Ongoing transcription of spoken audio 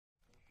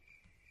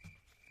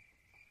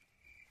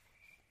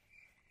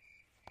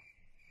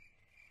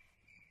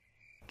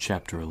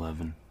Chapter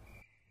 11.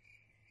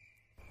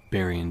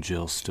 Barry and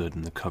Jill stood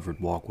in the covered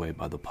walkway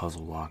by the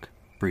puzzle lock,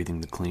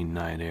 breathing the clean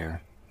night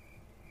air.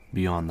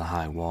 Beyond the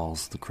high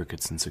walls, the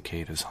crickets and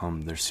cicadas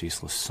hummed their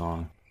ceaseless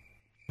song,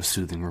 a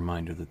soothing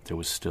reminder that there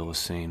was still a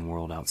sane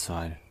world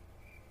outside.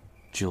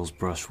 Jill's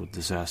brush with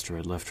disaster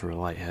had left her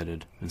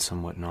lightheaded and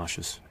somewhat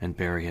nauseous, and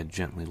Barry had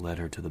gently led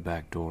her to the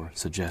back door,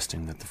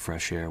 suggesting that the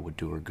fresh air would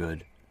do her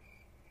good.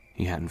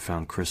 He hadn't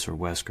found Chris or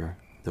Wesker,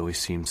 though he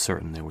seemed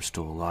certain they were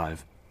still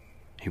alive.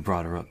 He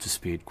brought her up to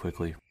speed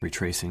quickly,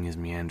 retracing his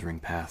meandering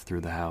path through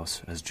the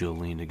house as Jill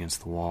leaned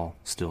against the wall,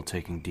 still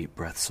taking deep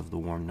breaths of the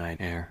warm night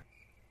air.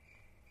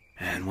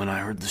 "And when I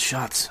heard the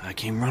shots, I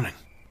came running."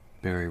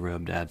 Barry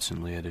rubbed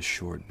absently at his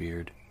short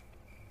beard.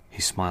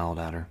 He smiled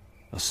at her,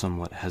 a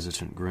somewhat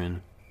hesitant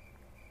grin.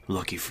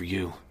 "Lucky for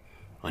you.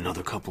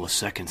 Another couple of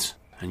seconds,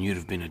 and you'd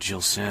have been a Jill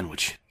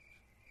sandwich."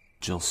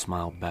 Jill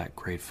smiled back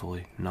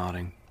gratefully,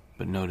 nodding,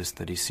 but noticed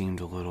that he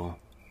seemed a little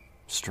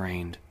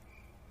strained,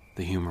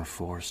 the humor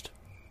forced.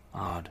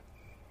 Odd.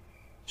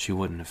 She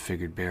wouldn't have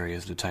figured Barry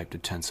as the type to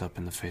tense up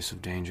in the face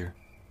of danger.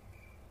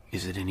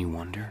 "Is it any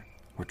wonder?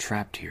 We're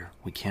trapped here,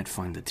 we can't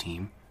find the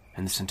team,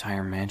 and this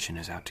entire mansion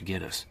is out to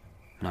get us.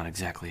 Not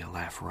exactly a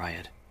laugh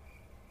riot."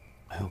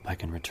 "I hope I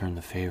can return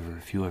the favor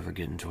if you ever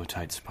get into a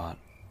tight spot,"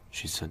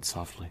 she said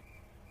softly.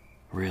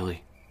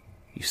 "Really?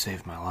 You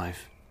saved my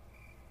life."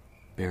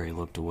 Barry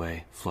looked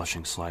away,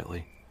 flushing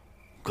slightly.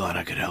 "Glad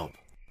I could help,"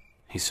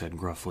 he said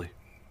gruffly.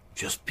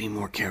 "Just be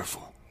more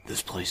careful.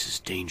 This place is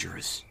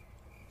dangerous."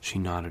 She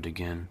nodded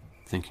again,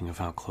 thinking of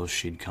how close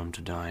she'd come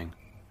to dying.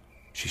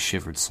 She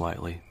shivered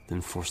slightly,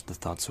 then forced the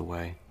thoughts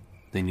away.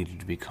 They needed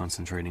to be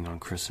concentrating on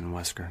Chris and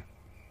Wesker.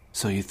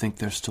 "So you think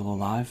they're still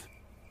alive?"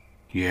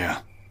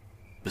 "Yeah.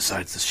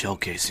 Besides the shell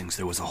casings,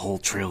 there was a whole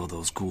trail of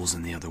those ghouls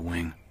in the other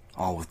wing,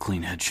 all with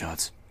clean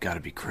headshots.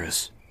 Gotta be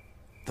Chris.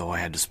 Though I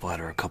had to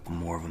splatter a couple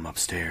more of them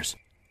upstairs.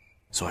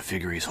 So I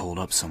figure he's holed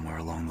up somewhere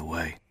along the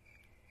way."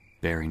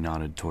 Barry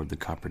nodded toward the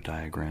copper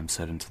diagram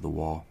set into the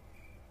wall.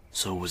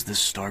 "So was this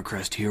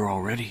Starcrest here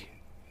already?"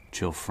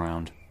 Jill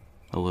frowned,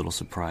 a little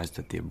surprised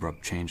at the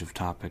abrupt change of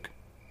topic.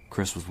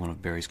 Chris was one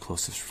of Barry's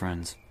closest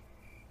friends.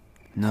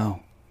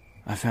 "No.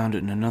 I found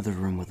it in another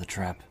room with a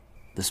trap.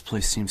 This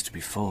place seems to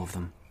be full of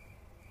them.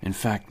 In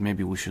fact,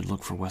 maybe we should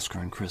look for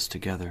Wesker and Chris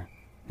together.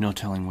 No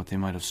telling what they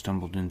might have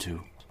stumbled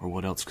into, or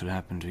what else could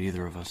happen to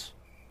either of us."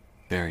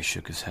 Barry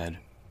shook his head.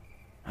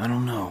 "I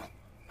don't know.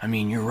 I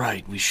mean, you're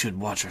right, we should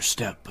watch our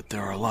step, but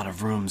there are a lot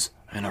of rooms,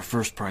 and our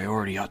first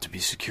priority ought to be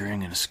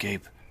securing an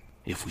escape.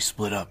 If we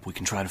split up, we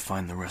can try to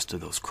find the rest of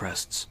those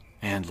crests,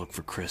 and look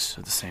for Chris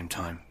at the same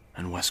time,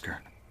 and Wesker."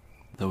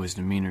 Though his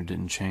demeanor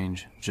didn't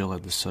change, Jill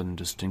had the sudden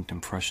distinct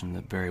impression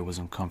that Barry was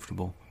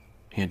uncomfortable.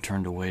 He had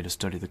turned away to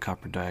study the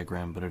copper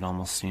diagram, but it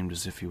almost seemed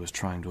as if he was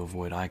trying to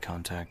avoid eye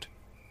contact.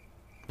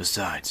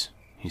 "Besides,"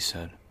 he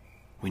said,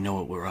 "we know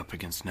what we're up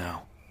against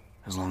now.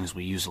 As long as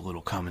we use a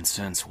little common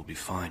sense, we'll be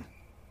fine."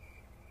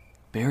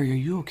 "Barry, are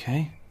you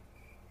okay?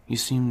 You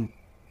seem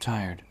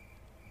tired."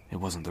 It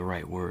wasn't the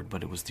right word,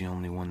 but it was the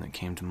only one that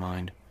came to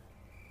mind.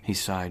 He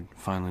sighed,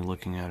 finally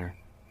looking at her.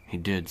 He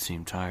did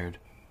seem tired.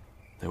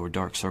 There were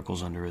dark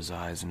circles under his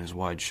eyes, and his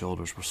wide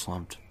shoulders were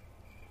slumped.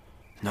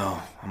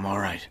 "No, I'm all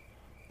right.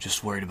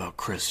 Just worried about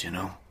Chris, you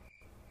know?"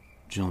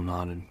 Jill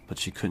nodded, but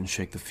she couldn't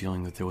shake the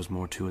feeling that there was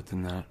more to it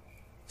than that.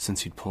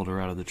 Since he'd pulled her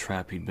out of the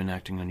trap, he'd been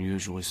acting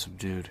unusually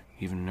subdued,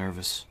 even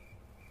nervous.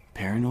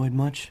 "Paranoid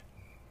much?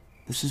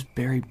 This is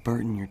Barry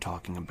Burton you're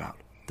talking about,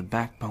 the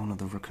backbone of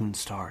the Raccoon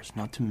Stars,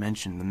 not to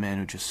mention the man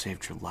who just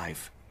saved your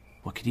life.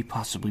 What could he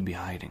possibly be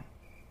hiding?"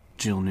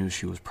 Jill knew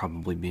she was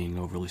probably being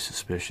overly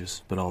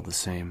suspicious, but all the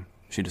same,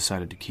 she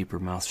decided to keep her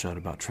mouth shut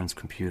about Trent's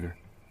computer.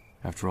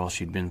 After all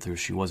she'd been through,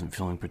 she wasn't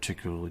feeling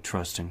particularly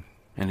trusting,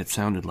 and it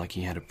sounded like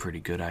he had a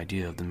pretty good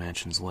idea of the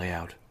mansion's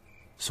layout,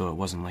 so it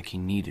wasn't like he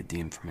needed the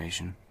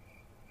information.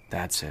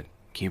 "That's it.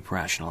 Keep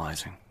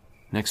rationalizing.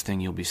 Next thing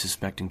you'll be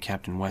suspecting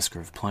Captain Wesker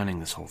of planning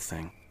this whole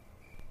thing."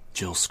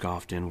 Jill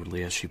scoffed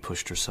inwardly as she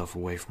pushed herself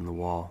away from the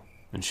wall,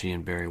 and she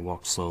and Barry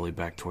walked slowly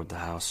back toward the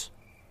house.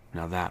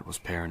 Now that was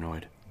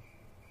paranoid.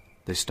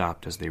 They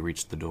stopped as they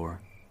reached the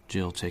door,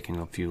 Jill taking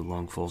a few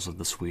lungfuls of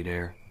the sweet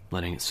air,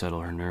 letting it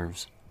settle her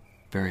nerves.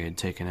 Barry had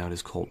taken out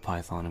his Colt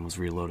Python and was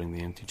reloading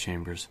the empty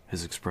chambers,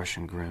 his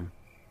expression grim.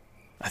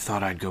 "I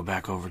thought I'd go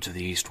back over to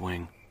the East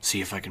Wing,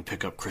 see if I can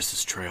pick up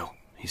Chris's trail,"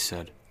 he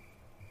said.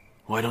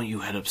 "Why don't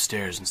you head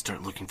upstairs and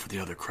start looking for the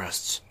other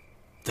crests?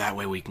 That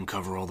way we can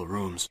cover all the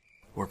rooms,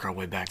 work our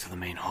way back to the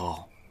main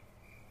hall."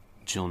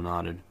 Jill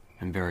nodded,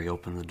 and Barry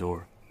opened the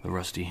door, the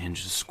rusty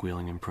hinges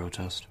squealing in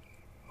protest.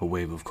 A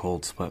wave of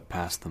cold swept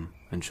past them,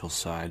 and Jill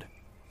sighed,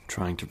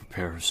 trying to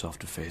prepare herself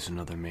to face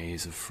another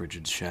maze of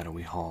frigid,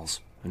 shadowy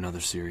halls, another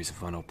series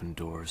of unopened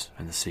doors,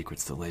 and the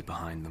secrets that lay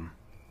behind them.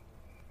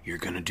 "You're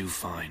gonna do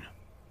fine,"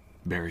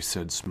 Barry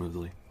said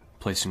smoothly,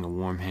 placing a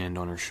warm hand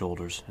on her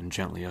shoulders and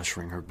gently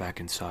ushering her back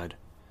inside.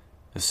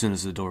 As soon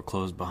as the door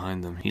closed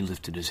behind them, he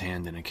lifted his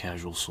hand in a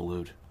casual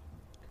salute.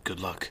 "Good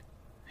luck,"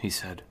 he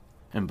said,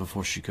 and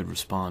before she could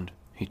respond,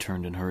 he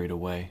turned and hurried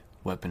away,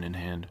 weapon in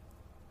hand.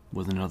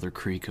 With another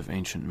creak of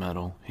ancient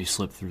metal, he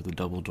slipped through the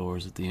double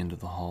doors at the end of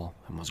the hall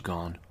and was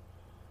gone.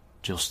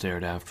 Jill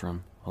stared after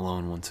him,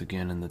 alone once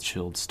again in the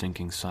chilled,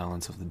 stinking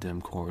silence of the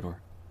dim corridor.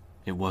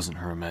 It wasn't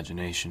her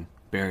imagination.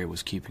 Barry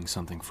was keeping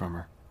something from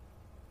her.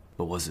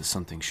 But was it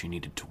something she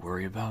needed to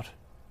worry about?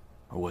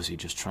 Or was he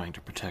just trying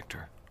to protect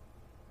her?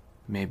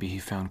 Maybe he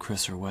found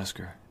Chris or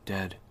Wesker,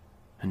 dead,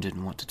 and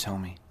didn't want to tell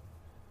me.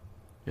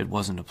 It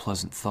wasn't a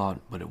pleasant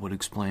thought, but it would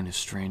explain his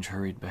strange,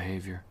 hurried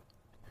behavior.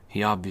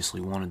 He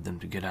obviously wanted them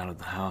to get out of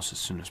the house as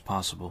soon as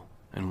possible,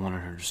 and wanted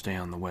her to stay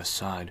on the west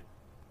side.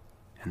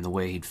 And the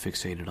way he'd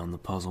fixated on the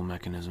puzzle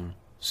mechanism,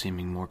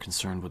 seeming more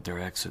concerned with their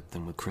exit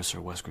than with Chris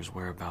or Wesker's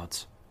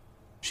whereabouts.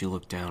 She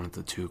looked down at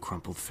the two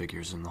crumpled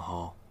figures in the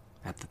hall,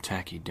 at the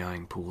tacky,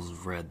 dying pools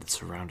of red that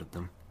surrounded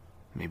them.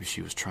 Maybe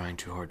she was trying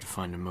too hard to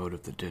find a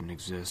motive that didn't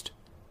exist.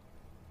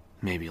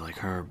 Maybe, like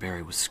her,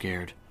 Barry was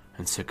scared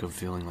and sick of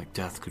feeling like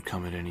death could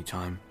come at any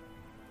time.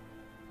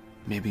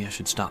 Maybe I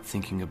should stop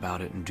thinking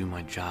about it and do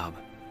my job.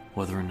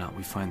 Whether or not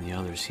we find the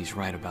others, he's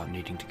right about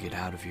needing to get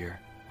out of here.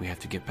 We have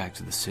to get back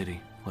to the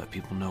city, let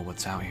people know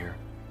what's out here.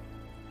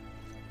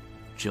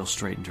 Jill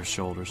straightened her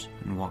shoulders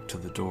and walked to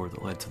the door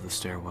that led to the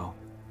stairwell,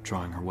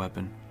 drawing her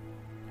weapon.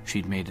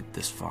 She'd made it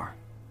this far.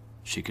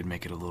 She could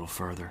make it a little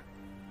further,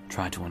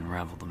 try to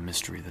unravel the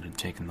mystery that had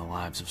taken the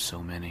lives of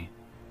so many.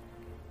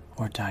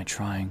 Or die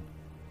trying,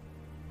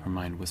 her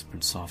mind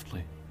whispered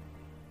softly.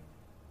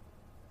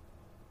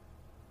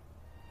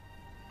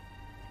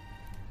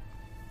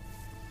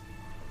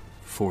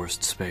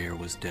 Forrest Speyer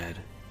was dead.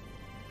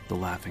 The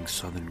laughing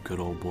southern good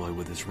old boy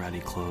with his ratty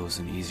clothes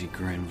and easy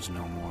grin was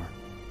no more.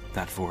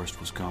 That Forrest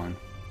was gone,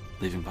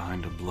 leaving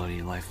behind a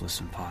bloody,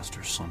 lifeless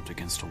imposter slumped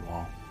against a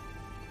wall.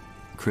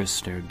 Chris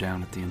stared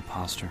down at the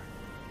imposter,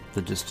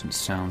 the distant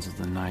sounds of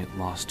the night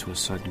lost to a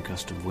sudden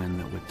gust of wind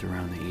that whipped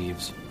around the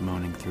eaves,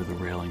 moaning through the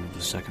railing of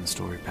the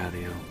second-story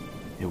patio.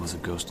 It was a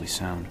ghostly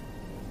sound,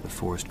 but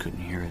Forrest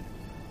couldn't hear it.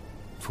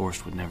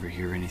 Forrest would never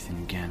hear anything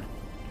again.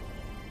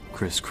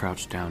 Chris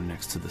crouched down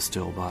next to the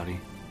still body,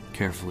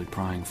 carefully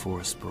prying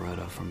Forrest's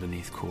Beretta from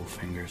beneath cool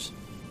fingers.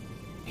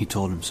 He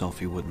told himself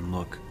he wouldn't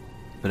look,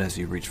 but as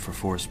he reached for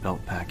Forrest's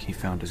belt pack, he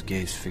found his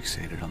gaze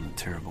fixated on the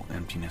terrible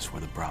emptiness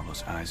where the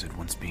Bravo's eyes had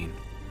once been.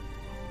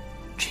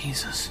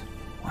 Jesus,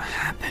 what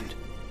happened?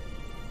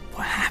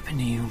 What happened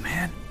to you,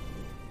 man?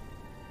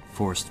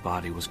 Forrest's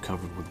body was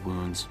covered with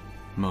wounds,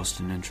 most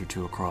an inch or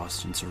two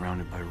across and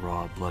surrounded by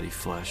raw, bloody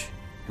flesh.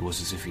 It was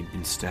as if he'd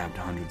been stabbed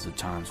hundreds of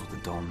times with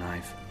a dull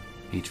knife,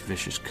 each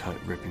vicious cut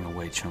ripping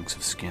away chunks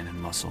of skin and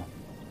muscle.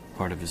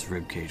 Part of his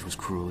ribcage was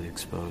cruelly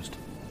exposed,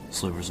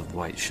 slivers of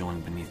white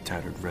showing beneath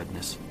tattered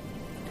redness.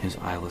 His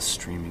eyeless,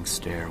 streaming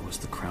stare was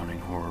the crowning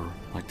horror,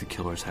 like the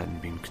killers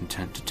hadn't been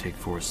content to take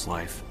Forrest's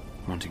life,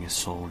 wanting his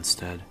soul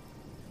instead.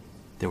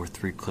 There were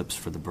 3 clips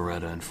for the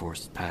Beretta in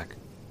Forrest's pack.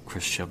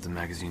 Chris shoved the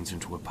magazines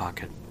into a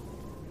pocket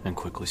and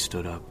quickly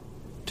stood up,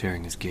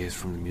 tearing his gaze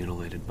from the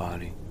mutilated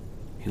body.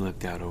 He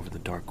looked out over the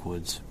dark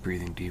woods,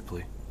 breathing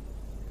deeply.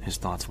 His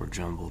thoughts were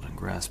jumbled and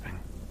grasping,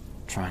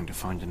 trying to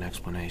find an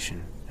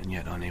explanation and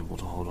yet unable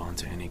to hold on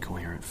to any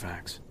coherent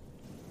facts.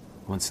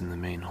 Once in the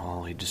main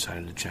hall, he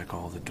decided to check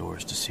all the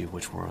doors to see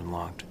which were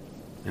unlocked,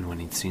 and when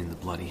he'd seen the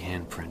bloody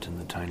handprint in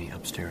the tiny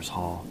upstairs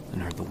hall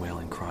and heard the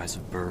wailing cries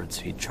of birds,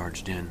 he'd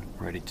charged in,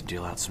 ready to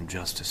deal out some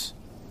justice.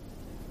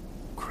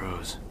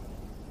 Crows.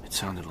 It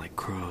sounded like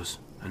crows,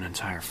 an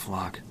entire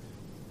flock,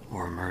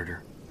 or a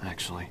murder,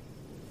 actually.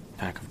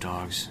 Pack of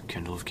dogs,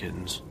 kindle of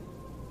kittens,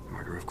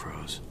 murder of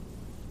crows.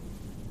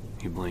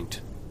 He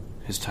blinked,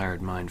 his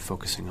tired mind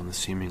focusing on the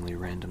seemingly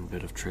random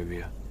bit of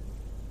trivia.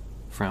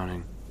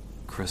 Frowning,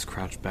 Chris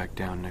crouched back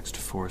down next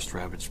to Forrest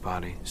Ravaged's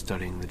body,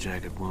 studying the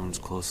jagged wounds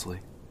closely.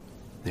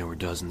 There were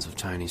dozens of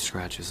tiny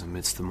scratches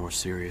amidst the more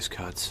serious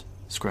cuts,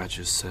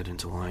 scratches set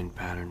into lined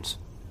patterns.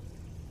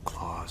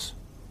 Claws.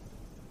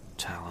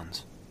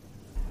 Talons.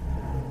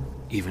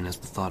 Even as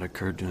the thought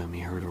occurred to him, he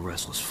heard a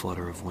restless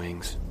flutter of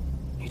wings.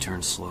 He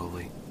turned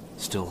slowly,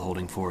 still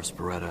holding Forrest's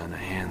Beretta in a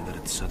hand that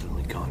had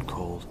suddenly gone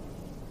cold.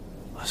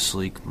 A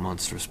sleek,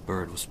 monstrous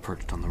bird was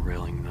perched on the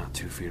railing not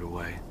 2 feet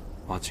away,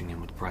 watching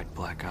him with bright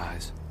black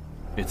eyes.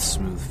 Its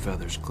smooth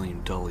feathers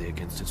gleamed dully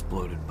against its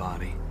bloated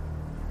body,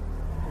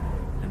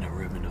 and a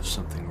ribbon of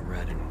something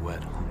red and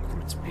wet hung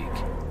from its beak.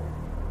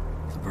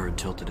 The bird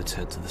tilted its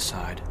head to the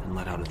side and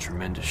let out a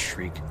tremendous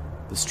shriek,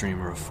 the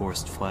streamer of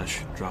forced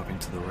flesh dropping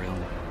to the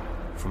railing.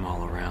 From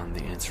all around,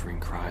 the answering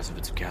cries of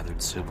its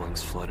gathered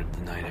siblings flooded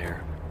the night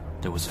air.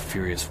 There was a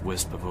furious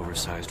wisp of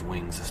oversized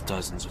wings as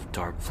dozens of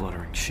dark,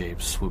 fluttering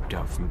shapes swooped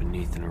out from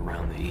beneath and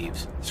around the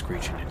eaves,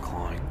 screeching and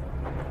clawing.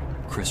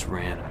 Chris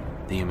ran.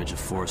 The image of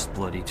Forrest's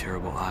bloody,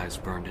 terrible eyes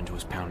burned into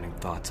his pounding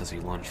thoughts as he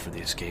lunged for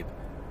the escape.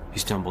 He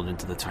stumbled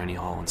into the tiny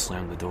hall and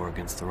slammed the door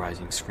against the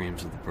rising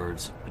screams of the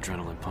birds,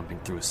 adrenaline pumping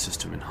through his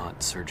system in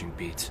hot, surging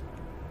beats.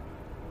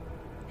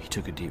 He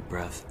took a deep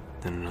breath,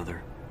 then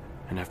another,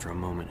 and after a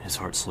moment his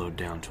heart slowed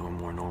down to a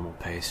more normal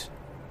pace.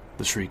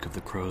 The shriek of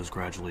the crows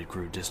gradually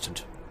grew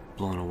distant,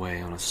 blown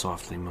away on a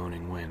softly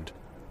moaning wind.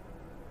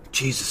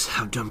 Jesus,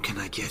 how dumb can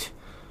I get?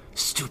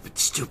 Stupid,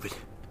 stupid.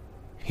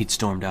 He'd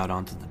stormed out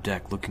onto the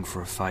deck looking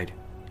for a fight,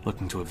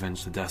 looking to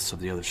avenge the deaths of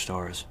the other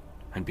stars,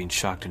 and been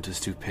shocked into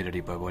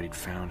stupidity by what he'd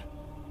found.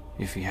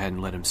 If he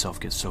hadn't let himself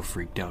get so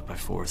freaked out by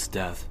Forrest's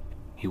death,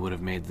 he would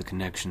have made the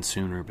connection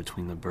sooner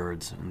between the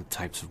birds and the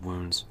types of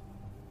wounds,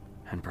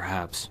 and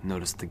perhaps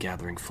noticed the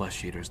gathering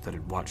flesh-eaters that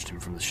had watched him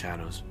from the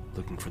shadows,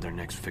 looking for their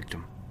next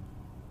victim.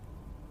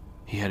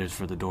 He headed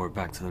for the door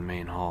back to the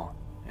main hall,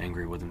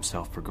 angry with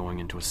himself for going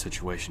into a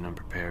situation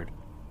unprepared.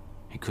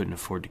 He couldn't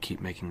afford to keep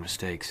making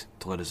mistakes,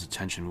 to let his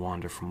attention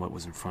wander from what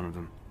was in front of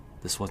him.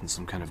 This wasn't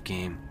some kind of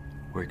game,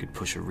 where he could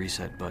push a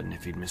reset button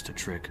if he'd missed a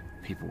trick.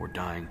 People were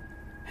dying.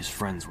 His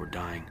friends were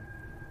dying.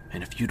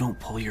 And if you don't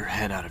pull your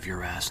head out of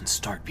your ass and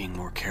start being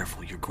more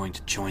careful, you're going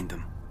to join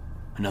them.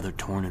 Another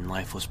torn and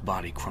lifeless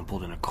body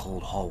crumpled in a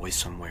cold hallway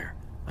somewhere.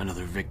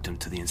 Another victim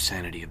to the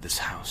insanity of this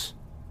house.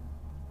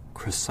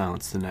 Chris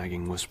silenced the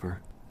nagging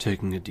whisper,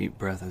 taking a deep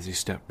breath as he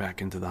stepped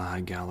back into the high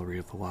gallery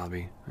of the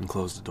lobby and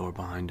closed the door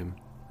behind him.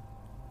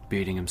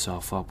 Beating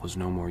himself up was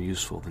no more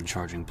useful than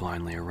charging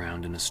blindly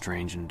around in a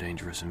strange and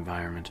dangerous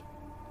environment,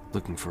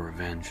 looking for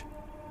revenge.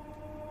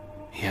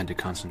 He had to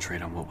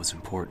concentrate on what was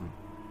important,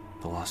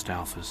 the lost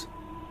alphas,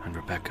 and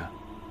Rebecca.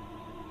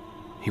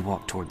 He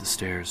walked toward the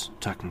stairs,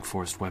 tucking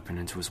Forrest's weapon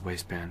into his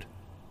waistband.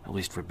 At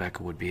least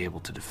Rebecca would be able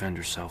to defend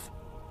herself.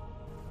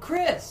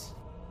 Chris!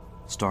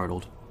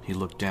 Startled, he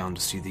looked down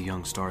to see the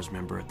young STARS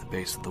member at the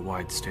base of the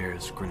wide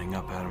stairs, grinning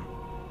up at him.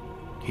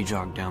 He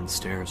jogged down the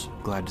stairs,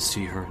 glad to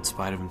see her in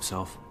spite of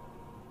himself.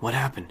 What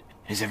happened?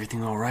 Is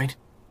everything all right?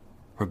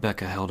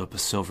 Rebecca held up a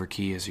silver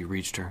key as he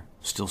reached her,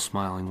 still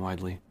smiling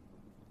widely.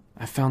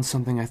 I found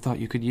something I thought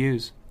you could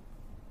use.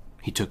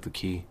 He took the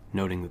key,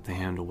 noting that the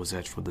handle was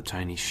etched with a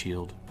tiny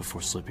shield,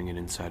 before slipping it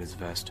inside his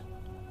vest.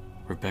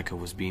 Rebecca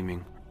was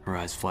beaming, her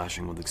eyes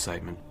flashing with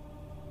excitement.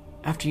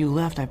 After you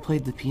left, I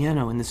played the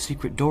piano and the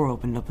secret door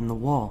opened up in the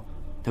wall.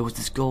 There was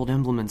this gold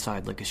emblem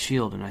inside like a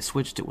shield, and I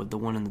switched it with the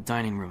one in the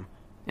dining room.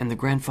 And the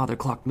grandfather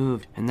clock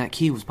moved, and that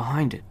key was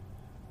behind it.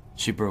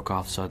 She broke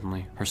off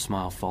suddenly, her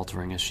smile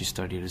faltering as she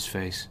studied his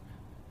face.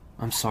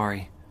 I'm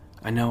sorry.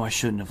 I know I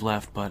shouldn't have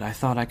left, but I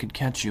thought I could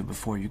catch you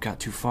before you got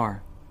too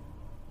far.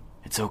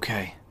 It's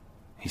okay,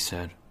 he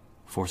said,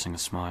 forcing a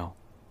smile.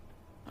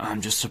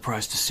 I'm just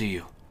surprised to see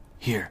you.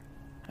 Here,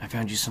 I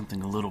found you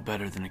something a little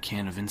better than a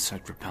can of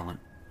insect repellent.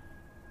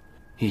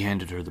 He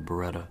handed her the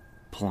Beretta,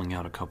 pulling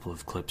out a couple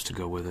of clips to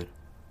go with it.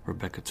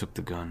 Rebecca took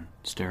the gun,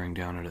 staring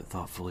down at it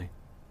thoughtfully.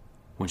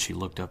 When she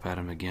looked up at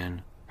him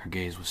again, her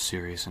gaze was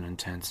serious and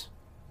intense.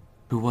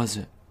 Who was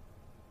it?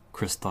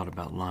 Chris thought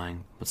about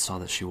lying, but saw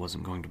that she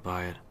wasn't going to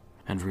buy it,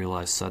 and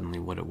realized suddenly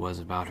what it was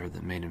about her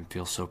that made him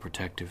feel so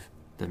protective,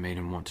 that made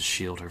him want to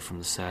shield her from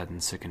the sad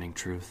and sickening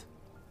truth.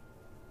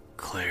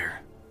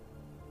 Claire.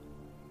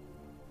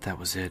 That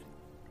was it.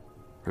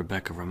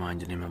 Rebecca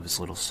reminded him of his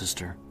little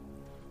sister.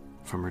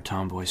 From her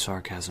tomboy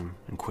sarcasm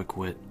and quick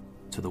wit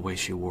to the way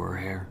she wore her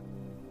hair.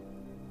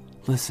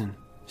 Listen,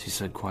 she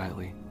said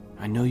quietly,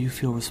 I know you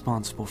feel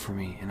responsible for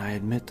me, and I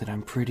admit that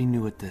I'm pretty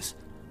new at this,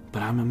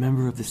 but I'm a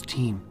member of this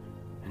team,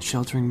 and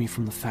sheltering me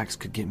from the facts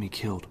could get me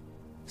killed.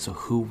 So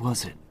who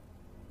was it?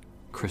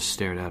 Chris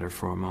stared at her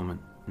for a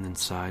moment, and then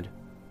sighed.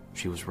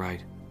 She was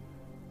right.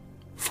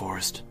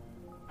 Forrest.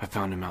 I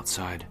found him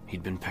outside.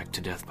 He'd been pecked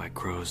to death by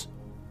crows.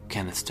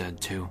 Kenneth's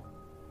dead, too.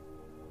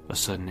 A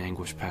sudden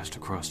anguish passed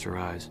across her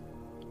eyes,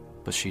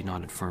 but she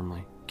nodded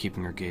firmly,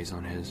 keeping her gaze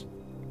on his.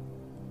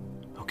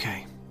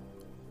 Okay.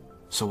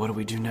 So what do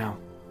we do now?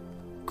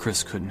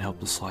 Chris couldn't help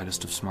the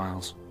slightest of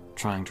smiles,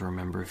 trying to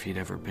remember if he'd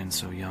ever been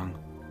so young.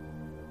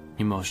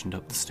 He motioned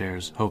up the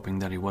stairs, hoping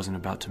that he wasn't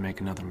about to make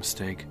another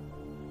mistake.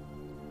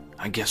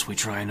 I guess we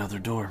try another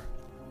door.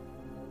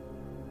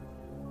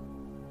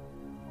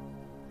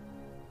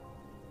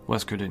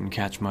 Wesker didn't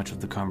catch much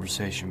of the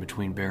conversation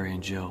between Barry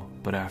and Jill,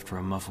 but after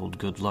a muffled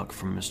good luck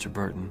from Mr.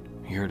 Burton,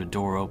 he heard a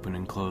door open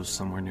and close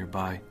somewhere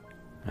nearby,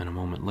 and a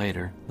moment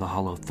later, the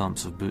hollow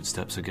thumps of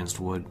bootsteps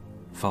against wood,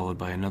 followed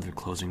by another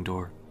closing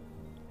door.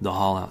 The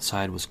hall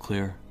outside was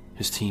clear,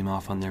 his team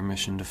off on their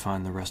mission to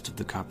find the rest of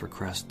the Copper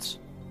Crests.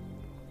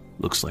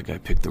 Looks like I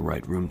picked the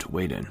right room to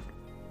wait in.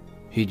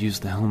 He'd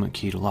used the helmet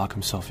key to lock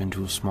himself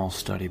into a small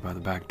study by the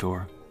back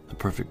door, the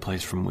perfect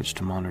place from which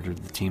to monitor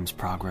the team's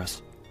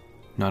progress.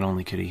 Not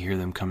only could he hear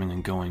them coming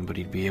and going, but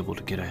he'd be able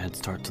to get a head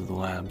start to the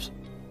labs.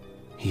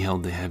 He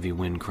held the heavy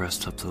wind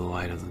crest up to the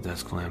light of the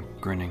desk lamp,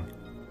 grinning.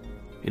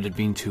 It had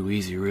been too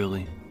easy,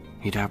 really.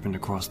 He'd happened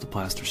across the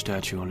plaster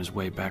statue on his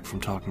way back from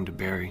talking to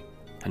Barry,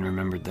 and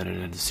remembered that it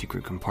had a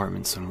secret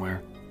compartment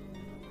somewhere.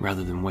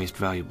 Rather than waste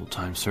valuable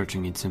time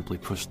searching, he'd simply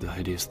pushed the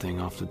hideous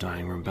thing off the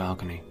dining room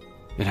balcony.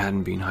 It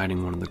hadn't been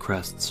hiding one of the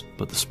crests,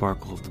 but the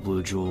sparkle of the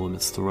blue jewel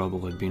amidst the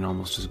rubble had been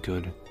almost as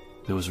good.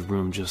 There was a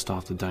room just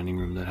off the dining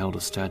room that held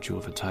a statue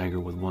of a tiger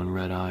with one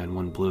red eye and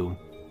one blue,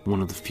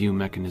 one of the few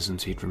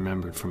mechanisms he'd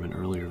remembered from an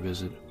earlier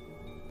visit.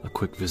 A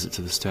quick visit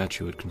to the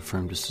statue had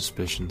confirmed his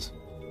suspicions.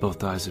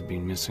 Both eyes had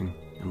been missing,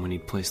 and when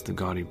he'd placed the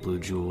gaudy blue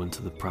jewel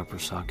into the proper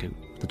socket,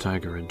 the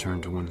tiger had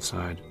turned to one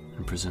side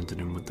and presented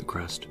him with the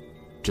crest.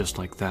 Just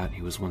like that,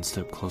 he was one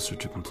step closer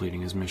to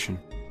completing his mission.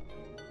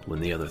 When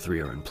the other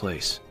 3 are in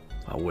place,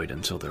 I'll wait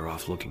until they're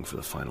off looking for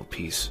the final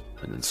piece,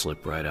 and then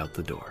slip right out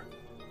the door.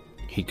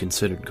 He'd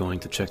considered going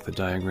to check the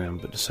diagram,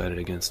 but decided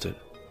against it.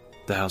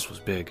 The house was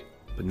big,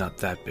 but not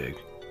that big,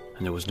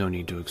 and there was no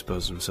need to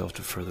expose himself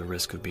to further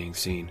risk of being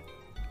seen.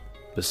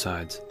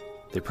 Besides,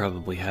 they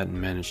probably hadn't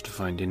managed to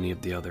find any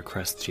of the other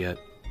crests yet.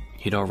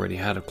 He'd already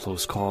had a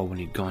close call when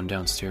he'd gone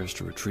downstairs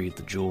to retrieve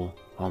the jewel,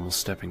 almost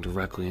stepping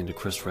directly into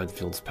Chris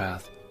Redfield's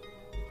path.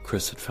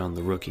 Chris had found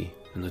the rookie,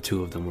 and the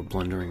 2 of them were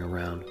blundering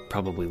around,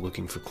 probably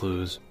looking for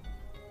clues.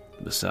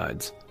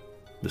 Besides,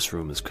 this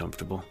room is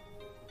comfortable.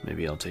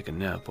 Maybe I'll take a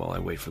nap while I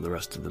wait for the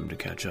rest of them to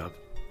catch up.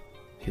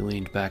 He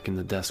leaned back in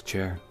the desk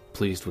chair,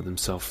 pleased with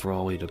himself for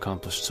all he'd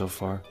accomplished so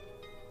far.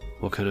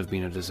 What could have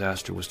been a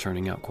disaster was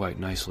turning out quite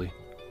nicely,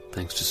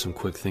 thanks to some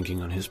quick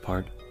thinking on his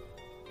part.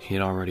 He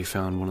had already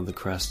found one of the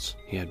crests,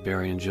 he had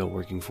Barry and Jill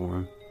working for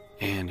him,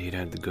 and he'd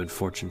had the good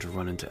fortune to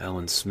run into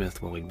Ellen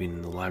Smith while he'd been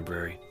in the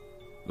library.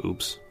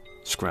 Oops,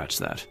 scratch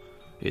that.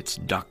 It's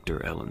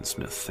Dr. Ellen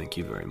Smith, thank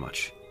you very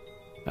much.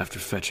 After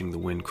fetching the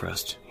wind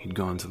crest, he'd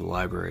gone to the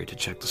library to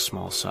check the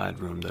small side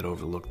room that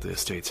overlooked the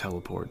estate's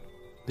heliport,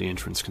 the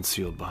entrance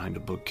concealed behind a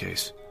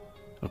bookcase.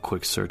 A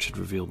quick search had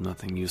revealed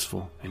nothing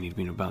useful, and he'd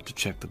been about to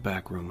check the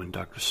back room when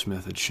Dr.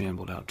 Smith had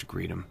shambled out to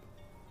greet him.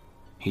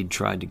 He'd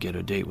tried to get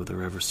a date with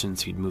her ever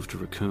since he'd moved to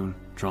Raccoon,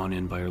 drawn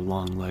in by her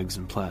long legs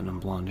and platinum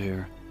blonde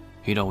hair.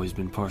 He'd always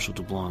been partial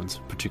to blondes,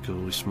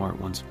 particularly smart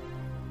ones.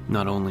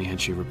 Not only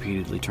had she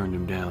repeatedly turned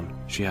him down,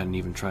 she hadn't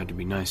even tried to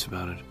be nice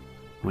about it.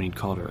 When he'd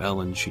called her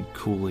Ellen, she'd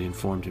coolly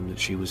informed him that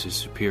she was his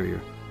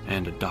superior,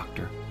 and a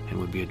doctor, and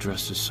would be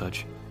addressed as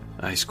such.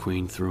 Ice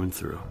Queen through and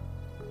through.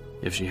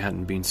 If she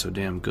hadn't been so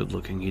damn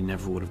good-looking, he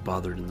never would have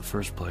bothered in the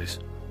first place.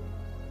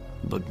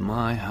 But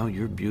my, how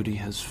your beauty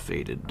has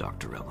faded,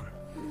 Dr. Ellen.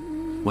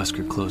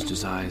 Wesker closed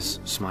his eyes,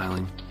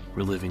 smiling,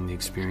 reliving the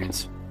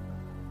experience.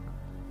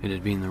 It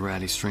had been the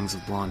ratty strings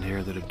of blonde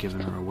hair that had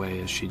given her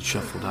away as she'd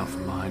shuffled out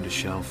from behind a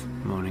shelf,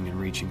 moaning and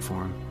reaching for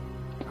him.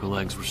 Her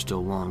legs were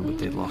still long, but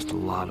they'd lost a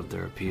lot of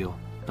their appeal,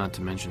 not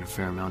to mention a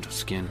fair amount of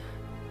skin.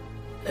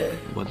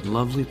 "What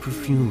lovely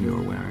perfume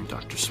you're wearing,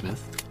 Dr.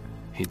 Smith,"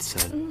 he'd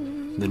said.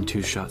 Then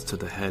 2 shots to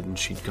the head and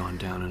she'd gone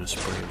down in a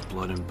spray of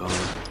blood and bone.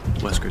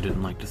 Wesker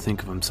didn't like to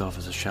think of himself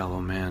as a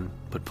shallow man,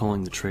 but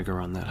pulling the trigger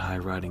on that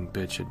high-riding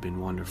bitch had been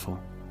wonderful.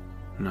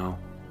 No,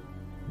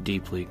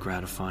 deeply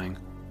gratifying.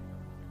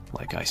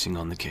 Like icing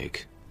on the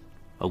cake.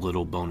 A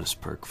little bonus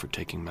perk for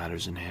taking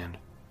matters in hand.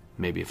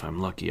 Maybe if I'm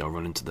lucky, I'll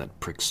run into that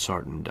prick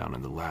Sarton down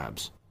in the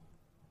labs.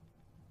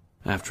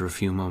 After a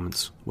few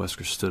moments,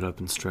 Wesker stood up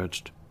and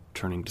stretched,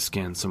 turning to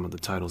scan some of the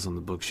titles on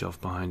the bookshelf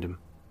behind him.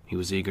 He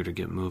was eager to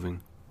get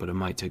moving, but it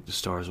might take the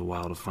stars a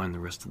while to find the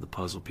rest of the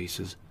puzzle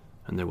pieces,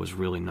 and there was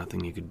really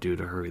nothing he could do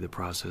to hurry the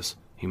process.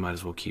 He might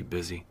as well keep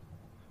busy.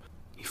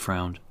 He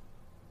frowned,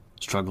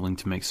 struggling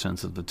to make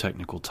sense of the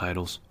technical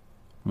titles.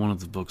 One of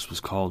the books was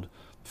called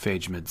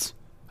Phagemids,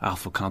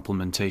 Alpha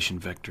Complementation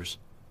Vectors.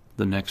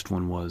 The next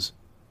one was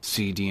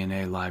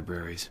cDNA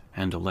Libraries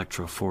and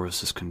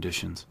Electrophoresis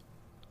Conditions.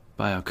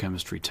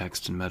 Biochemistry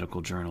text and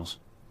medical journals.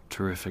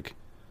 Terrific.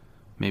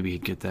 Maybe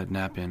he'd get that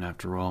nap in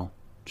after all.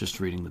 Just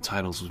reading the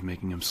titles was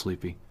making him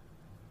sleepy.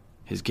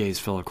 His gaze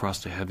fell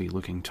across a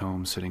heavy-looking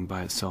tome sitting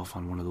by itself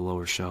on one of the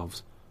lower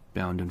shelves,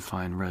 bound in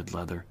fine red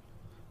leather.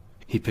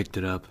 He picked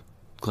it up,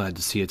 glad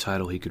to see a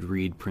title he could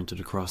read printed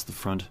across the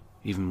front,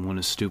 even one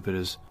as stupid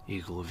as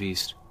Eagle of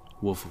East,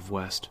 Wolf of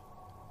West.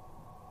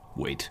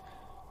 Wait,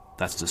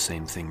 that's the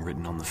same thing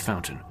written on the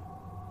fountain.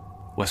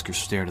 Wesker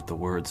stared at the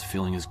words,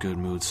 feeling his good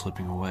mood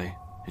slipping away.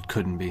 It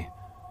couldn't be.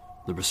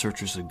 The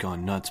researchers had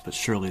gone nuts, but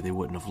surely they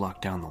wouldn't have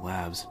locked down the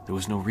labs. There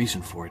was no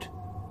reason for it.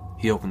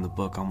 He opened the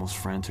book almost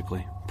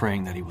frantically,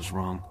 praying that he was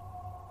wrong,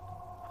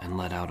 and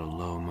let out a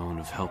low moan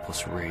of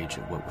helpless rage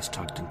at what was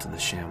tucked into the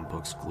sham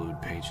book's glued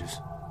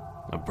pages.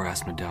 A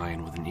brass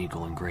medallion with an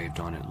eagle engraved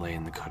on it lay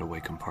in the cutaway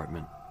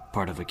compartment,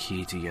 part of a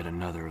key to yet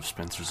another of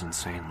Spencer's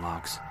insane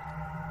locks.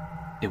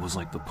 It was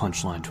like the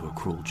punchline to a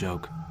cruel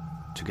joke.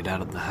 To get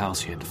out of the house,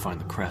 he had to find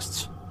the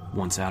crests.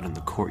 Once out in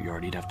the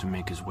courtyard, he'd have to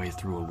make his way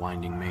through a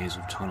winding maze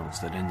of tunnels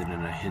that ended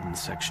in a hidden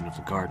section of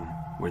the garden,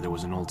 where there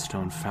was an old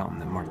stone fountain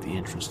that marked the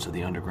entrance to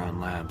the underground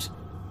labs.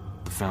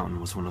 The fountain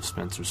was one of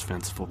Spencer's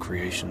fanciful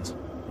creations,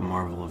 a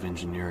marvel of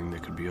engineering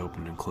that could be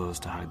opened and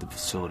closed to hide the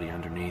facility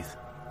underneath,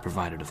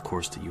 provided, of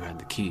course, that you had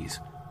the keys.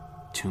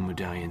 2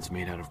 medallions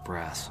made out of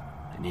brass,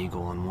 an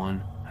eagle on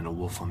one and a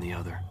wolf on the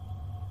other.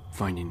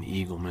 Finding the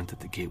eagle meant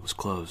that the gate was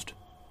closed,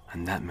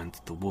 and that meant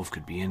that the wolf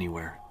could be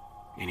anywhere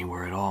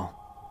at all,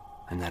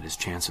 and that his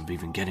chance of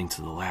even getting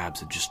to the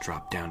labs had just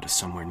dropped down to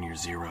somewhere near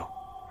 0.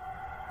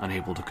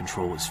 Unable to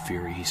control his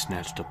fury, he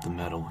snatched up the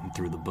metal and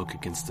threw the book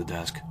against the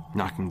desk,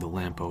 knocking the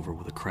lamp over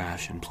with a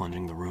crash and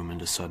plunging the room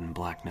into sudden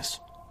blackness.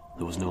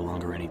 There was no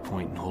longer any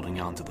point in holding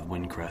on to the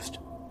windcrest.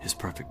 His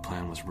perfect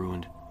plan was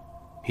ruined.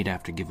 He'd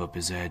have to give up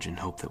his edge and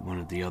hope that one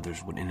of the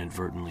others would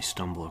inadvertently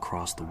stumble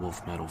across the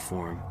wolf metal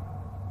for him,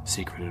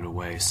 secreted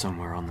away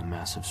somewhere on the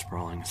massive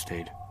sprawling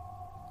estate.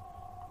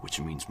 Which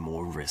means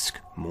more risk,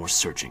 more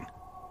searching,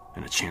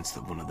 and a chance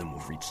that one of them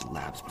will reach the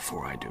labs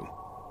before I do.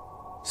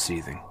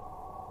 Seething,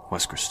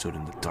 Wesker stood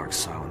in the dark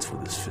silence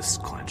with his fists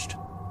clenched,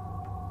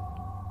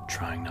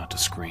 trying not to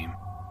scream.